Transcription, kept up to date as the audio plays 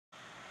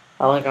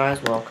Hello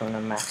guys, welcome to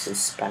Max's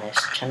Spanish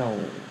channel.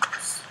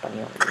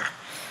 Espanol.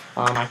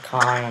 I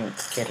can't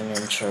get an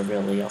intro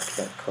really up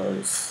yet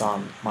because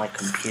my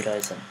computer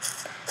isn't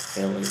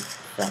really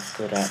that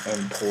good at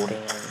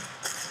importing, and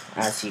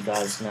as you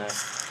guys know,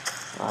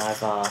 I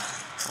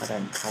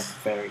don't have a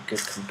very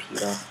good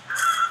computer.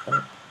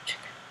 Oh,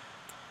 chicken.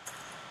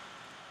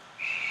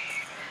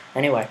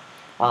 Anyway,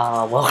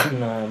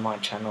 welcome to my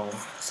channel.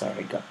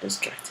 Sorry, got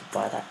distracted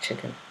by that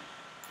chicken.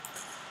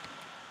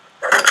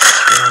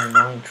 Really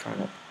annoying trying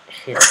to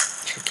hit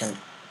a chicken.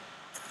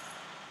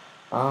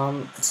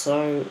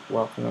 So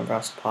welcome to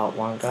Rust Part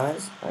 1,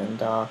 guys,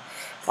 and I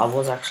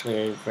was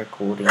actually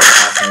recording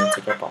 5 minutes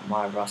ago, but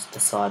my Rust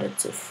decided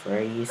to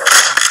freeze,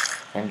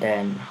 and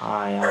then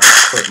I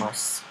quit my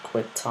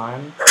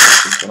QuickTime,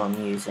 which is what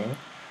I'm using,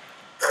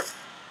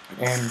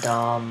 and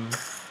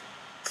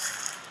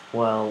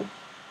well,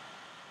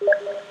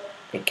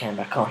 it came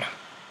back on.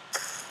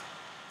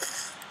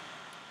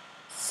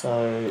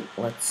 So,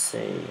 let's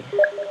see.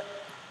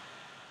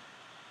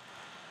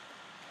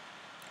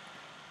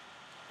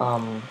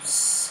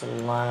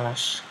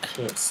 Slash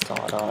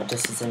Kickstarter.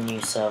 This is a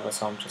new server,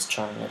 so I'm just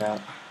trying it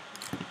out.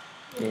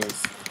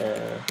 Is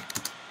there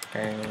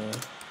any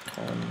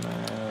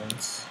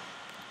commands?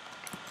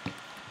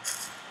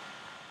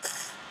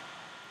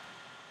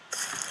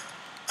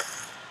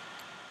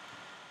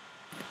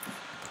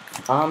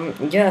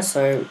 Yeah,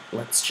 so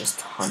let's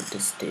just hunt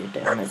this dude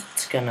down.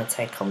 It's gonna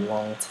take a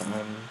long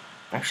time.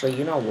 Actually,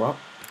 you know what?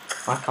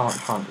 I can't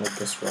hunt with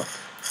this rock.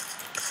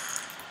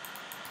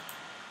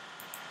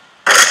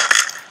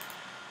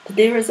 The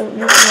deer isn't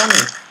really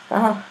running.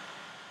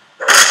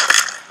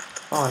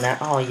 Oh, now,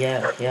 oh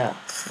yeah.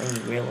 Then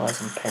you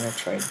realize I'm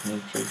penetrating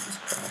you, Jesus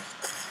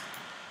Christ.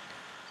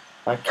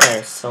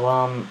 Okay,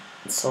 so,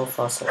 so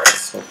far.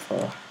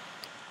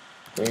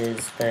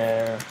 Is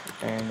there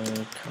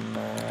any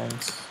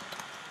commands?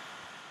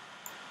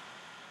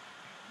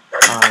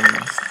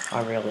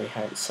 I really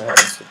hate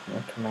servers with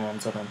no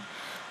commands on them.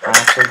 I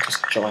actually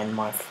just joined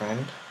my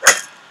friend.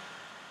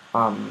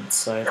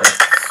 So that's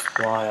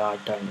why I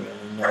don't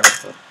really know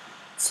what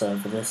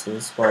server this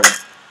is. Well,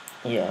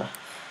 yeah.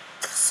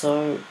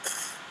 So,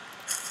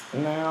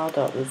 now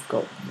that we've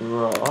got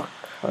rock,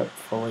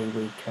 hopefully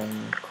we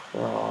can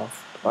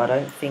craft. I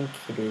don't think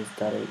it is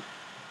that it.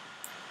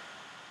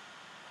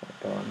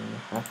 Hold on,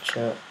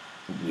 hatchet.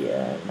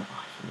 Yeah, no,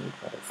 you need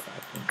red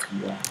fragments.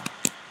 Wow.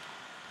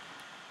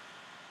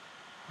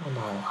 Oh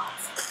my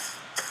life.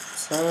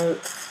 So,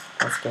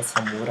 let's get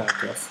some wood, I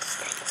guess.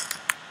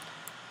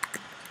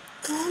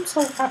 Oh, I'm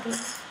so happy.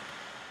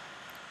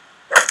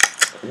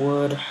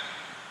 Wood.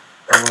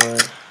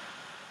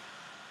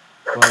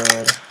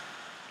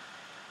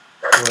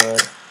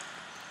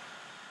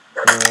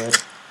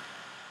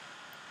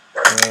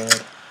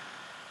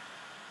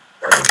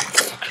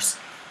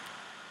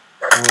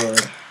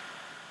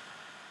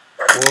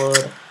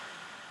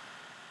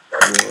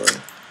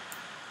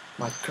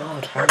 My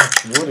God, how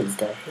much wood is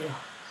there here?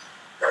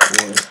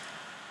 Wood.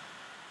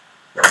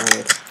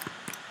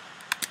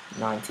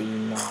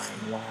 99,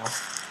 wow.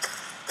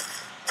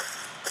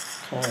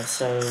 Okay,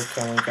 so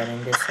can we get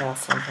in this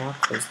house somehow?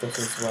 Because this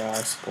is where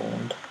I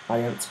spawned. I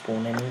didn't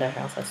spawn in the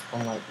house, I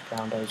spawned like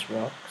around those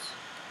rocks.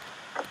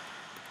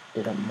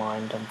 Didn't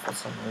mind them for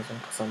some reason,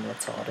 because I'm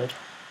retarded.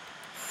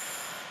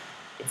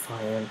 If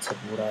I entered,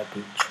 would I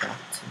be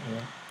trapped in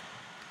here?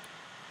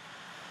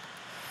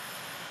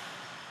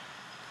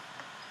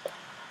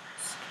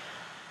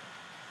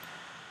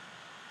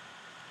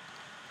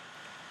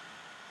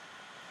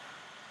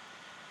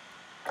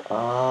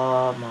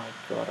 Oh my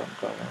God, I'm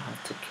gonna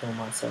have to kill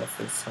myself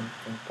if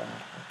something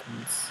bad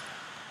happens.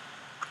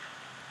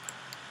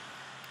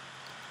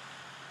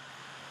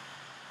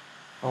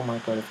 Oh my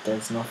God, if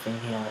there's nothing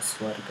here, I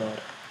swear to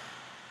God.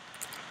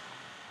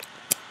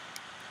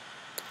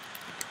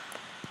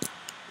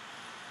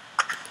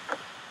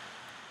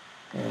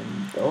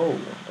 And, oh,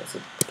 there's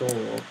a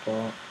door,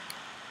 but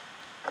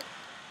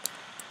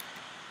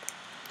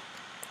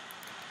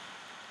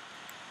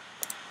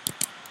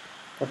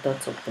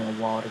that took me a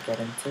while to get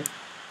into.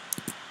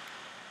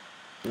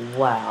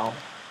 Wow.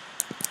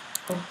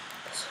 Oh,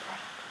 that's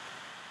right.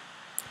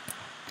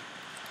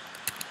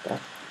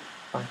 That,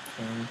 I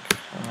think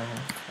I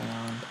have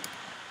found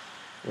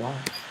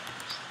life.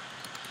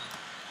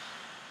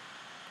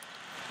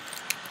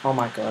 Oh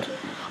my God.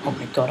 Oh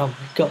my God, oh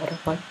my God, oh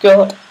my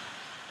God.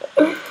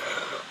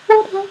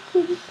 What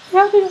happened?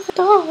 How did I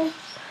die?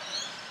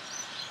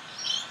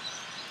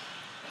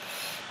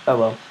 Oh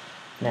well.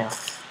 Now.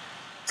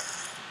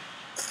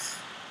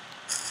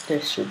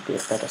 This should be a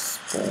better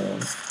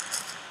spawn.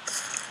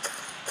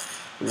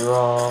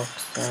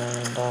 Rocks,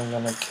 and I'm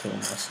gonna kill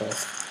myself.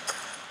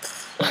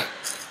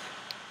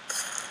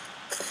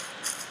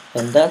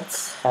 And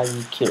that's how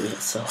you kill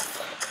yourself.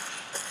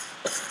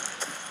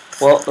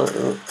 Well,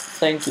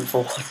 thank you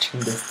for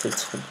watching this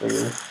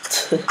tutorial.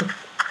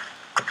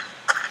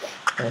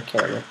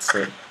 Okay, let's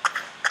see.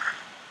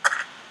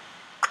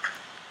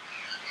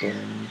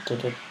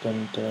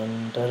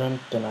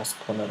 I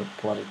spawned at a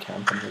bloody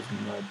camp and there's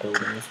no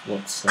buildings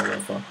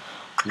whatsoever.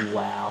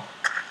 Wow.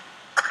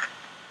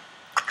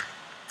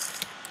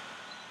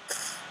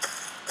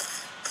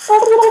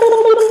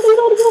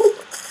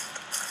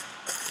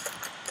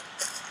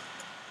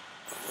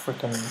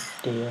 Freaking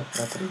deer,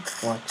 nobody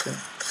likes it.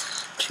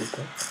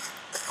 Stupid.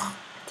 Oh,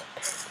 it's a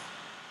pig.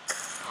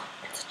 Oh,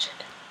 it's a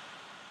chicken.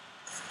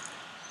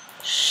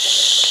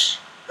 Shh.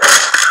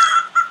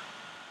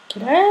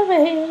 Get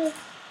over here.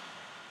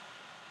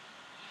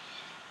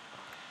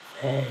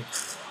 There you are.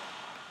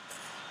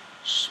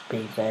 Just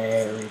be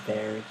very,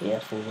 very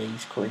careful.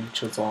 These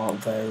creatures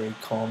aren't very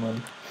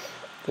common.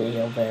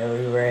 They are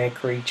very rare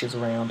creatures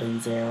around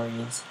these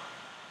areas.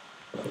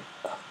 Oh,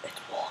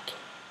 it's walking.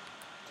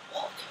 It's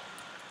walking.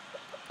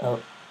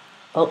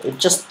 Oh, it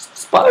just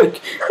spoke!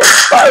 It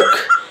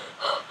spoke!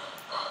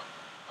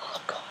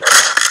 Oh god.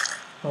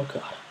 Oh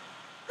god.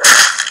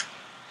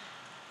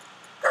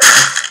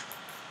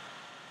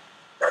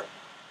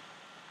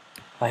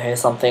 I hear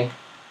something.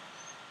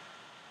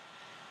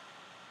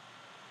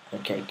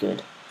 Okay,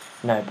 good.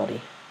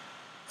 Nobody.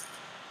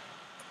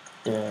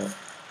 Shit, okay.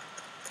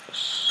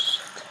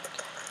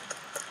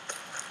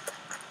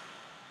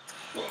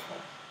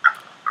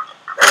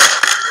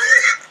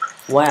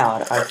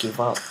 Wow, I give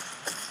up.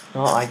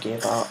 No, I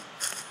give up.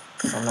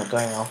 I'm not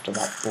going after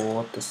that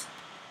board. This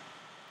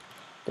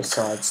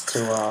decides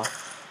to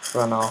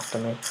run after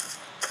me.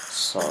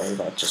 Sorry,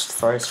 that just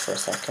froze for a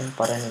second,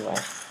 but anyway.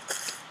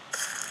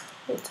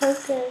 It's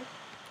okay.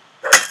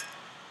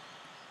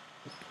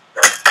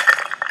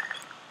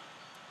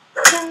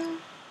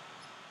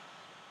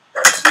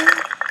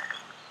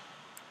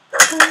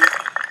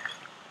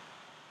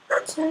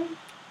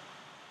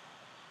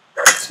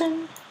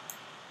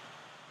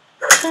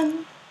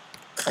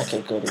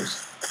 Okay,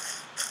 goodies.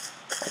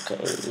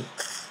 Okay.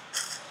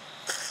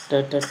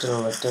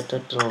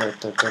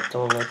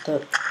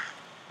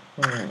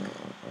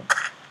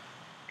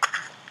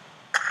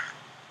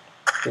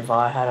 If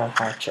I had a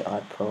hatchet,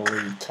 I'd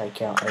probably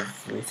take out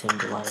every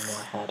single animal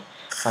I had.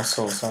 I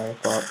saw, sorry,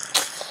 but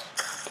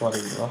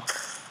bloody rock.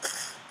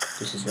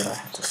 This is what I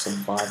have to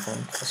survive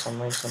on for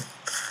some reason.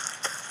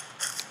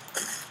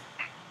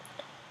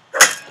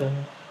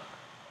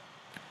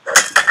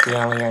 The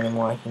only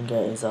animal I can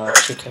get is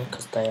chicken,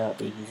 because they are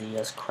easy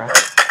as crap.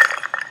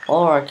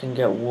 Or I can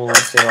get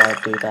wolves if I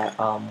do that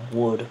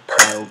wood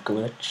pile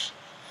glitch.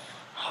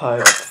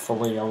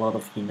 Hopefully a lot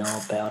of you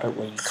know about it,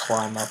 where you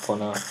climb up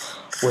on a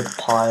wood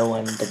pile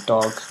and the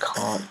dog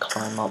can't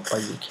climb up,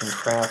 but you can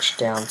crouch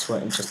down to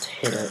it and just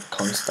hit it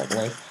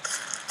constantly.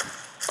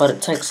 But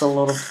it takes a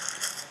lot of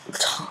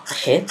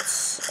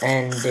hits,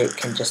 and it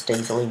can just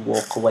easily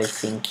walk away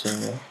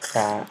thinking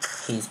that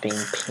he's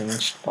being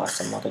pinched by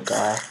some other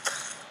guy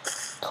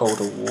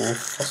called a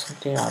wolf or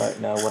something. I don't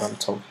know what I'm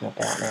talking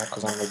about now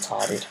because I'm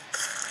retarded.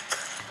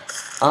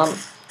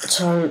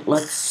 So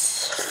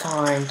let's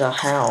find a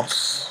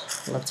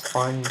house. Let's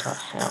find a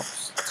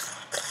house.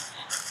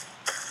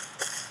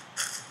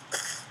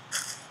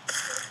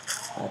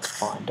 Let's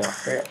find a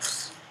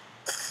house.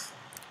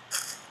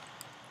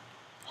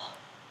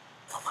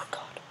 Oh my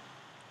god.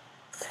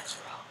 There's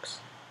rocks.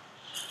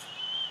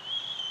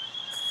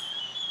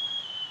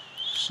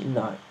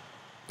 No.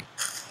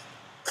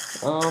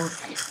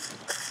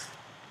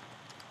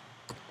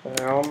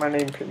 How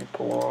many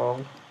people are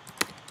on?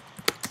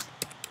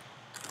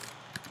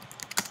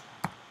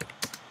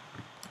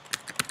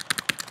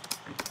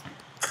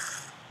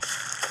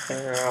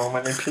 How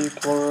many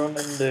people are on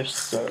in this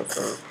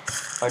server?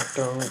 I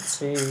don't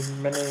see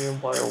many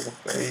wild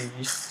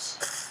beasts.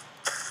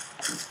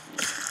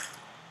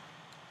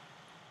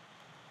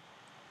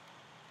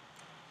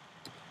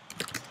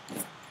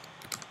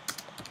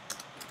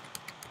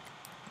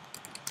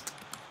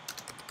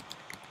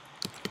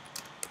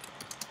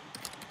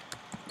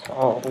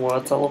 Oh, well,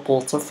 I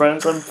teleport to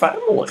friends and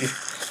family.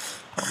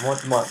 I'm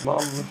with my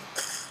mum.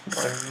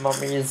 My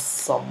mummy is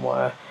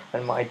somewhere,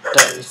 and my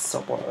dad is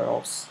somewhere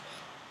else.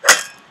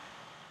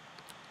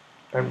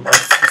 And my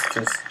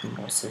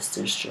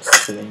sister's just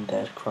sitting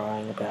there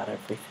crying about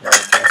everything, I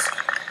guess.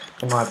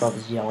 And my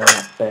brother's yelling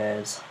at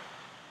bears,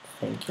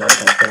 thinking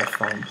that they're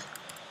friends.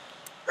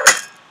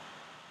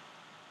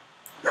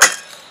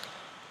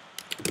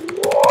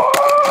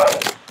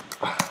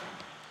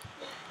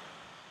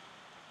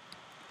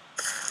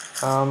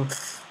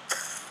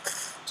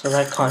 So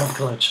that kind of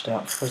glitched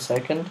out for a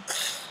second.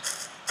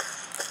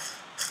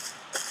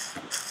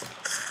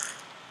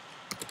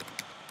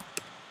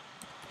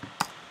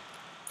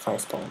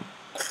 Facepalm.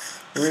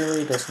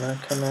 Really? There's no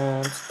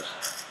commands?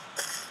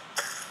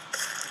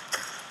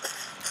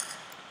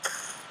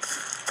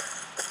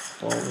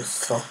 Always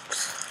sucks.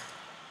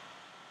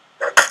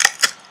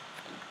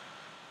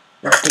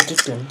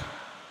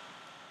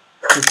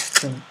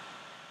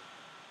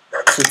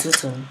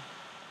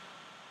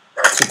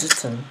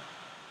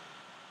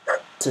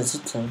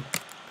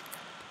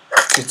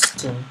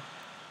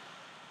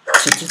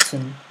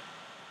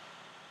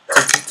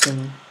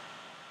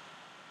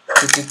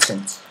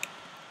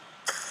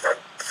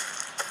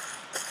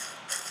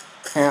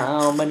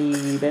 How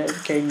many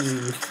bears can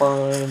you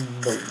find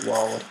in the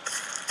world?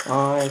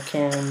 I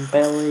can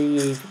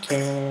believe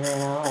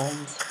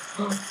count.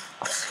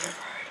 I see a road.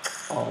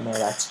 Oh no,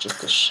 that's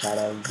just a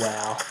shadow.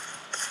 Wow.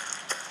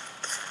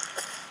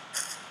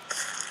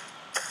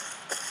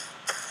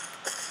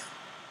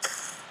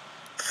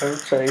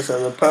 Okay,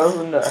 so the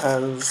person that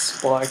has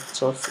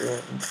spiked us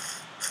in.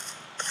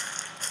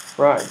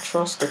 Right,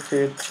 trust the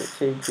kid to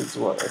keep his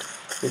word.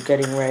 You're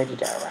getting ready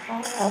to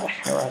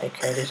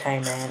eradicate it.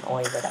 Hey man,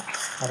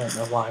 I don't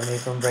know why I'm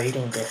even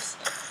reading this.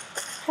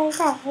 Hey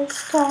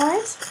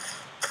guys.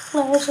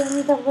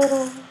 Legend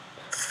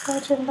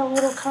the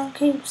little cunt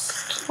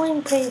keeps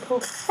killing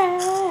people.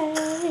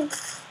 Hey!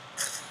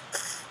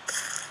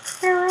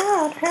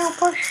 Alright,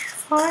 help us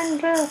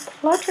find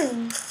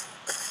Legend.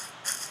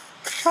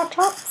 Shut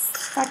up,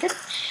 faggot.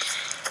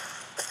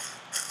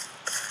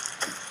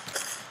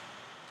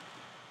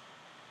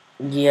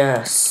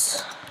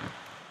 Yes.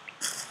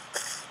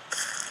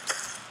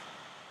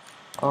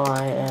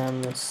 I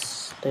am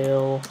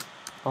still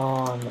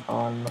on,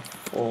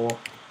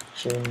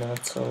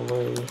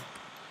 unfortunately.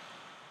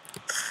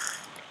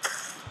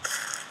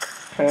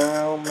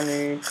 How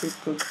many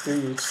people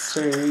do you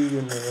see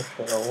in the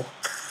hell?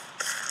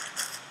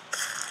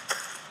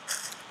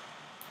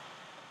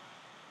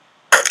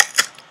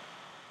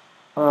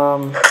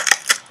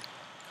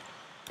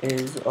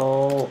 Is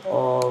all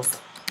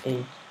of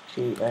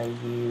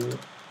HGAU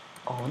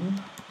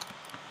on?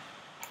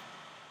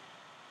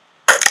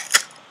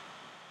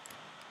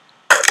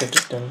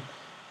 Da-da-dun.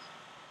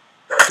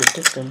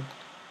 Da-da-dun.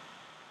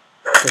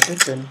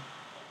 Da-da-dun.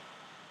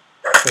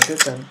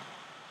 Da-da-dun.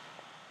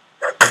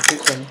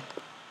 Da-da-dun.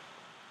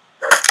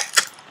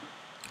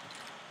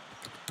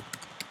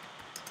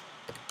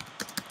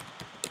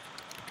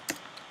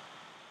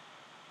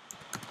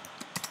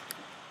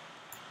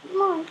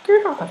 My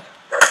God.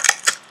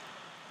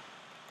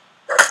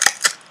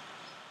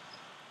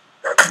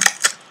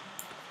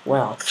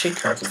 Wow,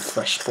 Chicken's a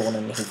fresh spawn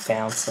and he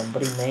found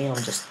somebody. Me, I'm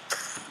just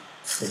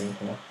sitting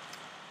here.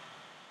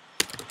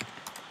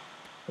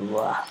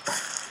 Wow.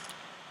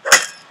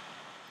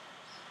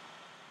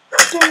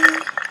 Dun,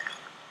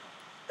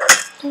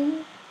 dun,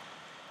 dun,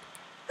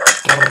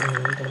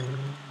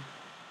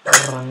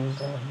 dun, dun,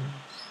 dun,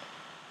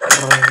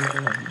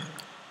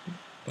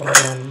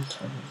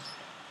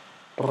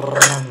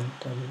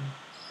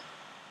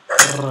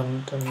 dun, dun,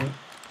 dun.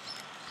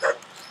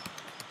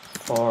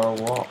 For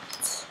what?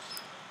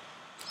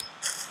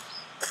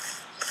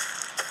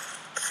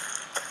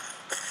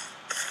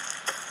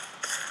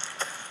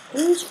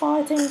 Who's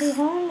fighting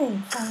behind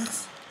me?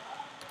 Thanks.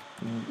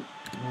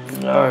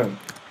 No.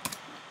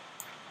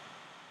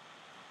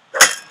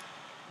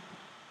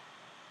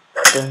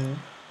 Dun,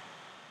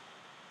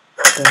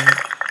 dun,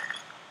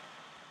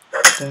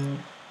 dun, dun,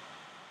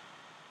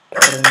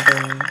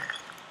 dun,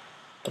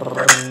 dun,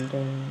 dun,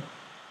 dun,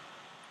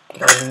 dun,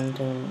 dun,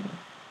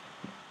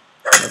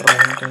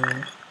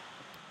 dun.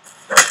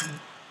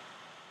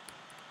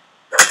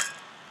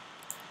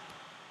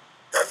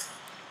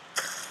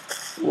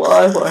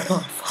 Why won't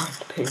I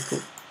find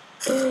people?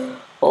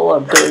 All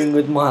I'm doing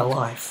with my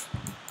life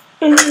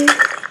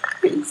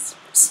is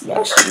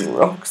smashing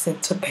rocks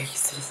into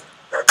pieces.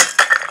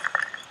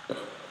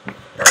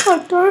 I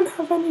don't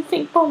have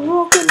anything but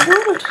rock and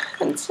wood,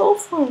 and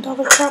sulfur and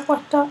other crap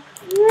like that.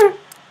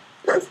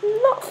 There's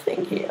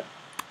nothing here.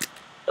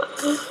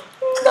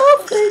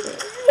 Nothing!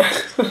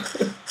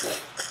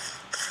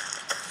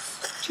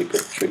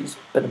 Stupid trees,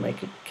 better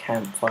make a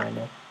campfire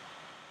now.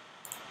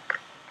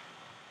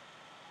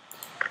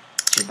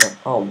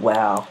 Oh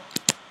wow.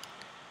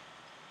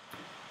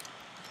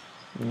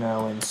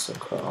 No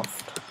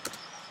Instacraft.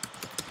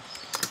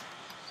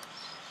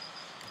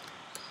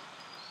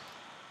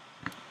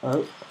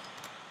 Oh.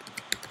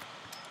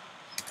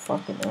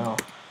 Fucking hell.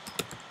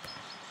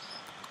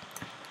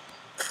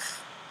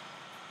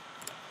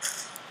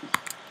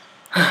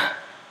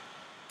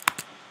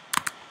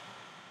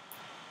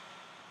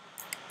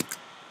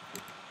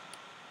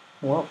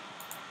 Well,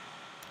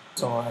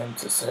 time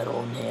to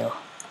settle now.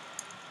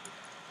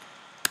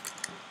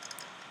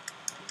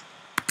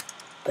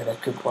 Better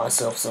cook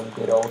myself some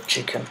good old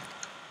chicken.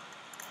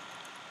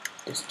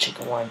 This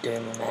chicken won't do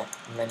me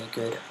many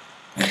good.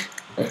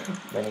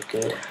 Many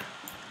good.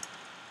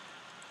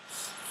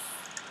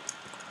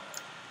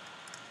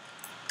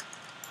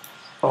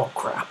 Oh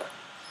crap.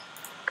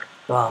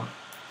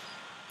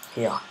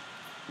 Here.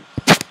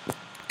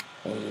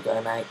 Here you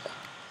go, mate.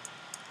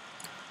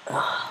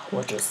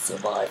 We're just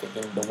surviving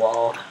in the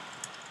wild.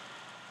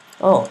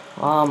 Oh,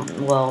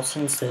 well,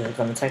 since it's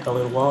gonna take a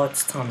little while,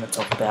 it's time to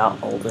talk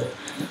about all the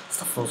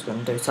stuff I was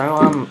gonna do.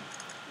 So,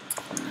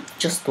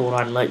 just thought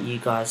I'd let you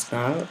guys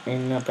know,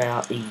 in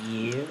about a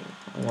year,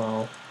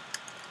 well,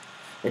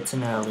 it's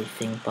an early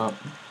thing, but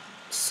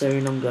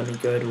soon I'm gonna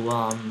go to,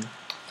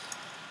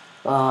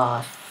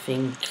 I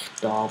think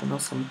Darwin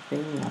or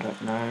something, I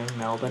don't know,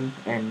 Melbourne,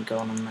 and go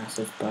on a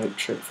massive boat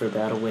trip for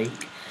about a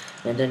week.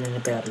 And then in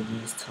about a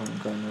year's time, I'm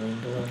going to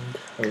England.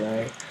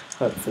 Hooray.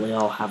 Hopefully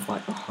I'll have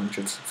like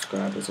 100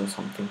 subscribers or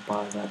something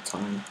by that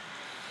time.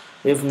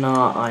 If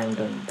not, I am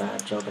doing a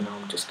bad job and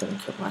I'm just gonna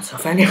kill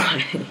myself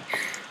anyway.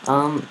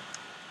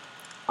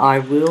 I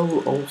will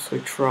also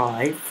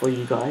try for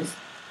you guys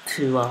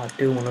to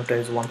do one of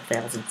those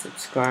 1000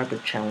 subscriber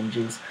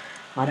challenges.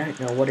 I don't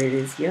know what it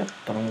is yet,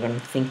 but I'm gonna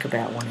think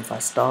about one. If I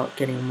start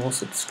getting more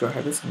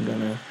subscribers, I'm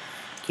gonna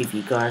give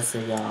you guys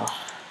a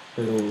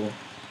little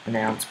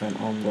announcement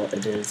on what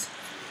it is.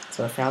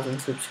 So 1000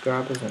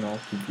 subscribers and I'll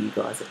give you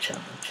guys a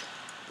challenge.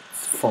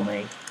 For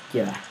me,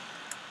 yeah.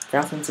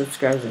 1000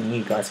 subscribers and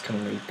you guys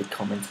can leave the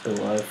comments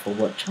below for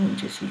what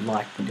challenges you'd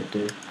like me to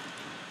do.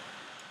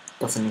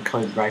 Doesn't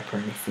include rape or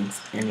anything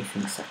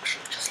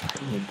sexual, just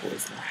letting you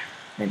boys know,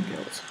 and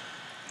girls,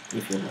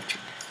 if you're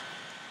watching this.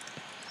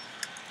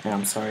 And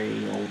I'm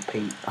sorry old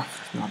people,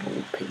 not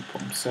old people,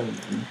 I'm so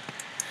mean.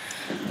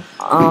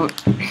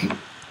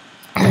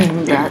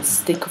 That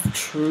Stick of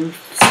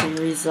Truth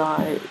series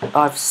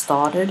I've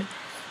started,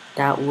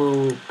 that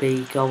will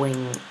be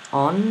going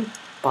on,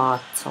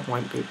 but I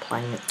won't be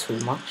playing it too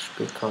much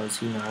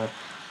because, you know,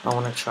 I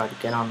want to try to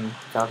get on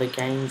with other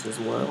games as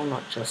well,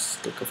 not just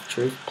Stick of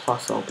Truth,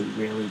 plus I'll be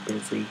really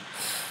busy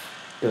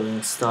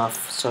doing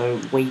stuff. So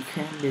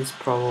weekend is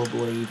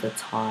probably the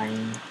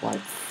time,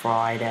 like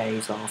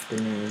Fridays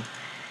afternoon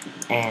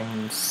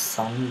and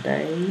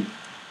Sunday,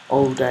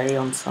 all day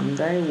on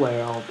Sunday,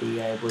 where I'll be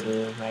able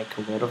to make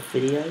a lot of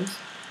videos.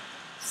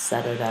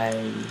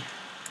 Saturday,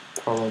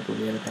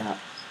 probably at about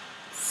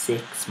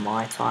 6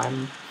 my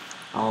time,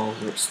 I'll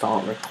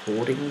start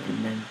recording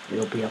and then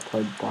it'll be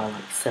uploaded by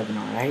like 7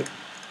 or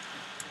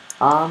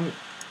 8.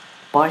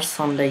 By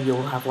Sunday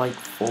you'll have like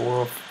 3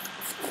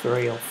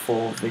 or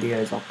 4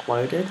 videos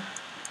uploaded.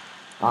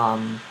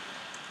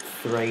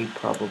 3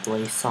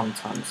 probably,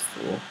 sometimes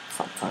 4,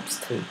 sometimes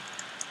 2.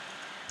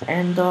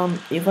 And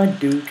if I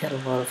do get a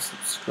lot of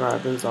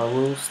subscribers, I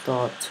will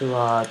start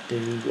to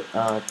do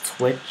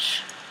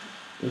Twitch,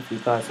 if you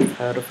guys have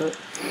heard of it.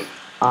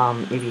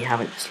 If you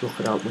haven't, just look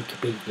it up,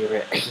 Wikipedia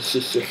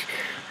it.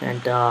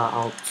 And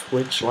I'll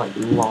Twitch like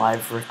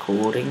live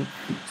recording,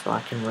 so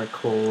I can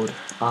record,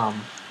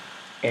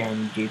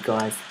 and you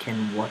guys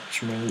can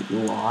watch me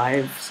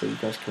live, so you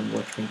guys can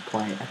watch me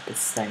play at the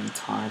same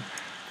time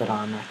that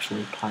I'm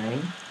actually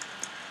playing.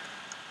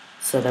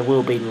 So there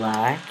will be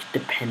lag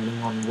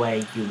depending on where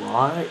you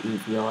are.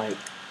 If you're like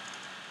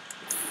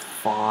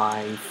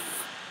 5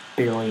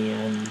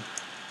 billion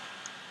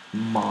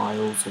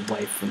miles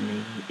away from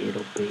me,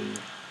 it'll be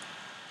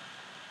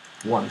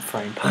 1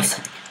 frame per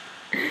second.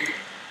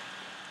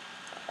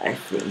 I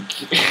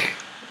think.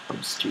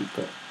 I'm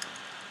stupid.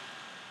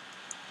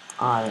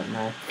 I don't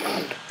know.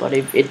 But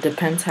it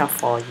depends how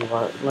far you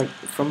are. Like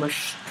from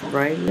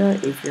Australia,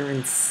 if you're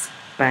in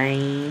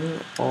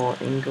Spain or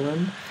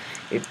England,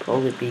 it'd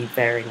probably be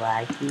very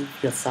laggy.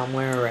 If you're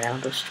somewhere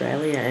around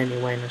Australia,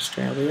 anywhere in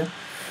Australia.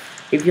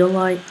 If you're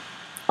like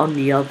on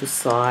the other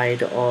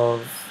side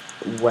of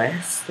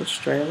West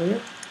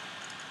Australia,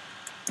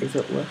 is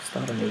it West?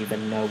 I don't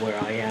even know where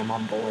I am,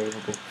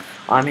 unbelievable.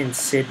 I'm in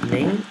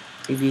Sydney.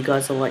 If you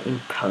guys are like in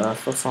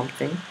Perth or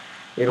something,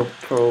 it'll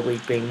probably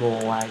be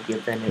more laggy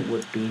than it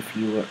would be if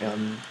you were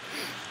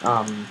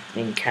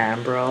in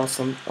Canberra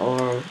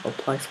or a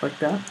place like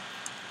that.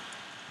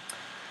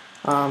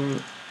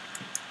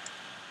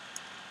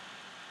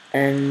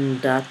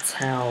 And that's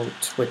how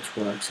Twitch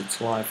works, it's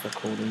live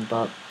recording.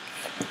 But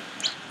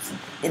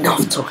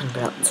enough talking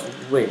about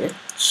Twitch.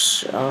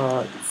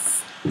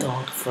 It's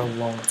dark for a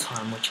long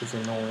time, which is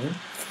annoying.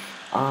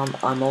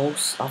 I've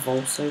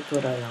also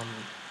got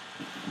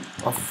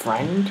a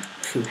friend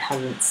who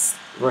hasn't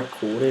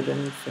recorded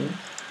anything,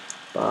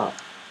 but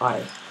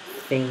I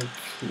think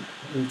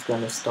he's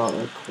gonna start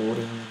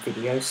recording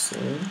videos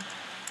soon.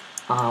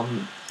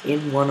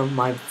 In one of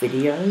my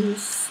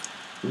videos,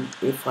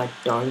 if I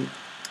don't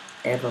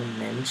ever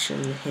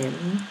mention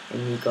him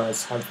and you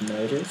guys have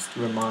noticed,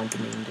 remind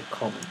me in the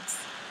comments.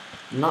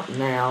 Not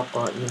now,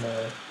 but you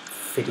know,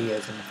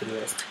 videos and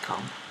videos to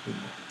come, you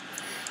know.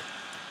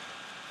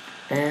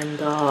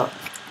 And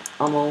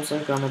I'm also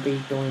gonna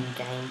be doing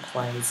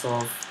gameplays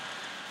of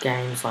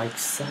games like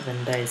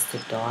 7 Days to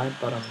Die,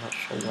 but I'm not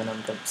sure when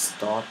I'm gonna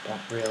start that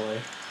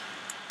really.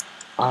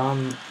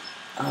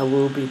 I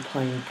will be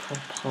playing Prop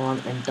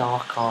Hunt and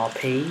Dark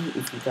RP.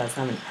 If you guys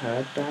haven't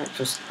heard that,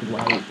 just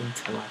wait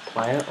until I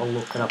play it, or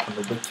look it up on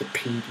the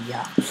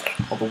Wikipedia,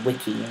 or the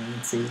Wiki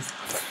answers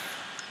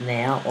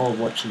now, or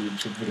watch a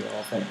YouTube video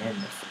of it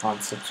and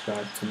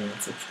unsubscribe to me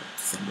and subscribe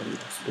to somebody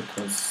else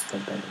because they're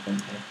better than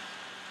me.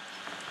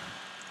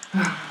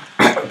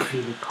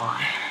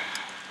 PewDiePie.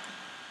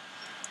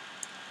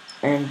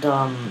 And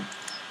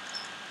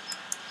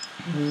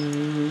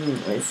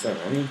is there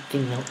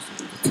anything else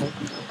to talk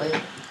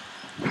about?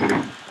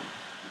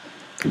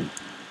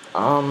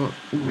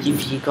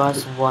 If you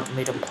guys want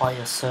me to play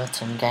a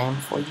certain game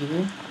for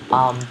you,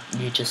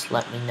 you just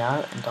let me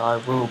know and I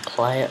will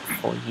play it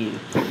for you.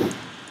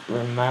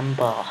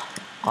 Remember,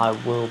 I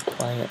will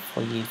play it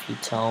for you if you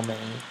tell me.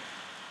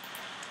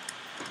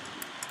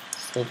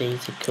 So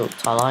these are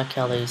cooked. I like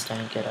how these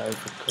don't get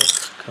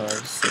overcooked,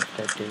 because if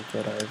they do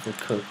get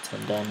overcooked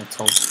and then it's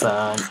all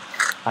burnt,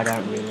 I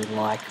don't really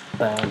like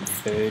burnt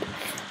food.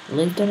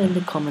 Leave that in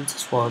the comments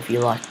as well if you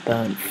like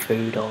burnt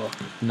food or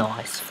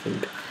nice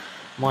food.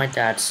 My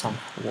dad for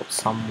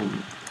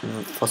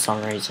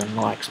some reason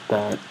likes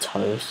burnt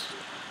toast.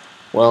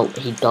 Well,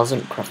 he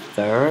doesn't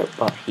prefer it,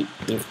 but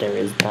if there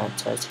is burnt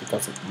toast, he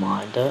doesn't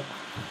mind it.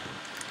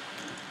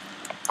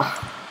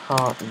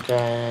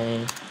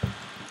 Okay,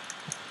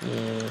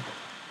 you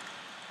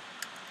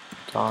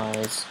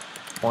guys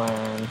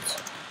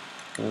weren't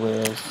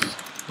with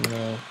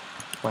me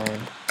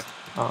when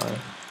I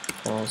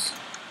was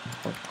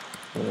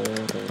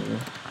recording.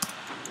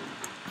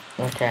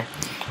 Okay,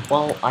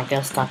 well, I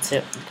guess that's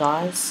it,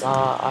 guys.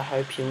 I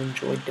hope you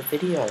enjoyed the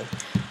video,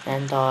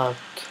 and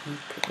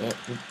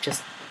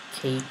just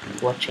keep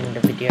watching the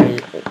video,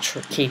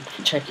 keep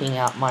checking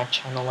out my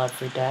channel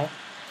every day,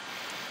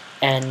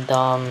 and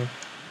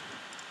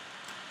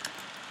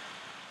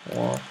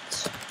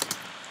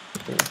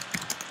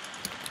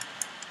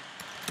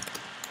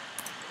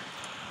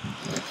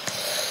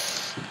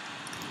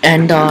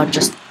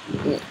just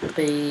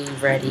be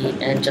ready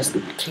and just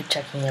keep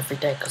checking every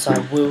day, because I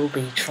will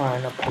be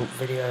trying to put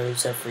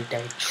videos every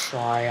day.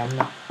 I'm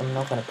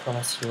not gonna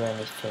promise you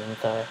anything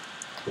though.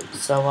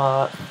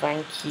 So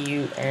thank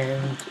you,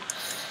 and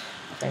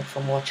thanks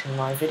for watching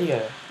my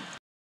video.